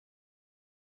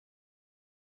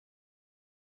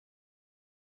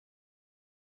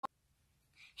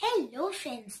Hello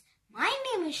friends, my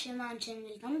name is Shivansh and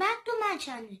welcome back to my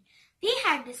channel. We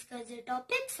had discussed the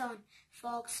topics on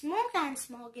fog, smoke and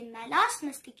smog in my last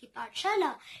Masti ki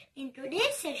Pathshala. In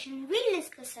today's session, we'll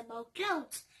discuss about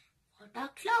clouds. What are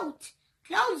clouds?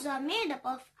 Clouds are made up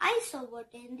of ice or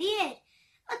water in the air.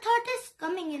 A thought is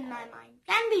coming in my mind.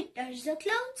 Can we touch the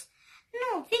clouds?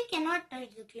 No, we cannot touch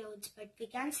the clouds, but we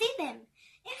can see them.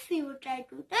 If we would try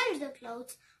to touch the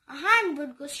clouds, a hand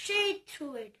would go straight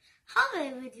through it.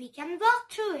 However, we can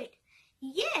walk through it.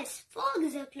 Yes, fog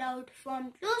is a cloud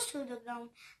formed close to the ground.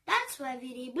 That's why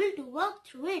we're able to walk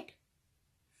through it.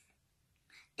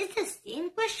 Is the same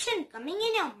question coming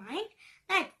in your mind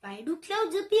that why do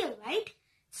clouds appear white?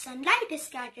 Sunlight is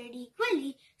scattered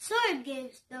equally, so it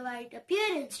gives the white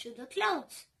appearance to the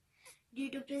clouds. Due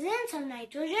to presence of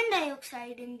nitrogen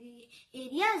dioxide in the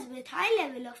areas with high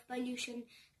level of pollution,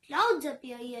 clouds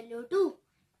appear yellow too.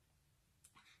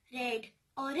 Red,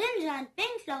 orange and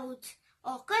pink clouds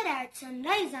occur at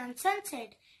sunrise and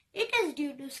sunset. It is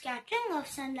due to scattering of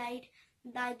sunlight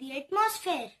by the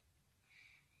atmosphere.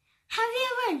 Have you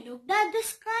ever looked at the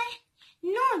sky?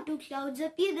 No two clouds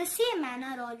appear the same and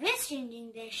are always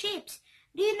changing their shapes.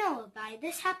 Do you know why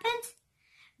this happens?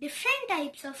 Different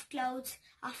types of clouds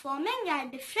are forming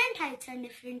at different heights and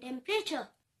different temperature.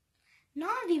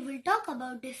 Now we will talk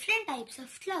about different types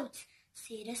of clouds.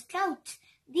 Cirrus clouds.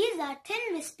 These are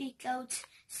thin wispy clouds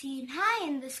seen high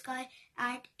in the sky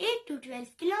at 8 to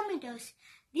 12 kilometers.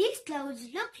 These clouds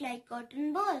look like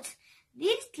cotton balls.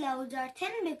 These clouds are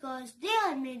thin because they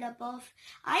are made up of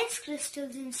ice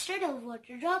crystals instead of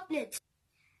water droplets.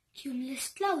 Cumulus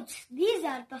clouds. These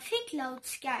are puffy clouds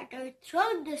scattered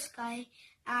throughout the sky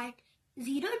at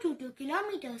 0 to 2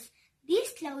 kilometers.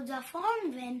 These clouds are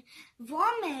formed when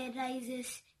warm air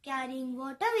rises carrying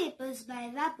water vapors by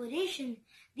evaporation.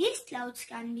 These clouds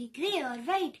can be grey or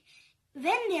white.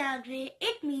 When they are grey,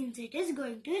 it means it is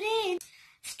going to rain.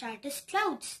 Stratus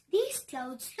clouds. These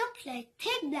clouds look like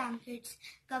thick blankets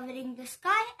covering the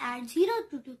sky at 0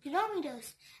 to 2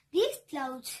 kilometers. These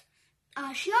clouds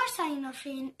are sure sign of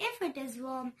rain if it is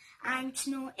warm and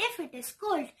snow if it is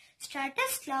cold.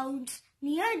 Stratus clouds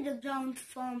near the ground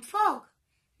form fog.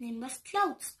 Nimbus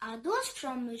clouds are those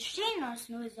from which rain or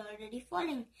snow is already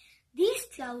falling. These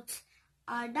clouds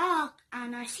are dark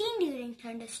and are seen during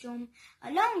thunderstorm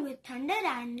along with thunder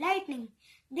and lightning.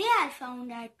 They are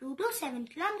found at 2 to 7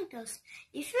 kilometers.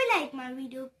 If you like my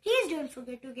video, please don't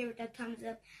forget to give it a thumbs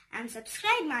up and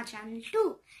subscribe my channel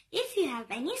too. If you have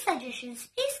any suggestions,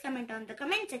 please comment on the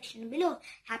comment section below.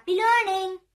 Happy learning!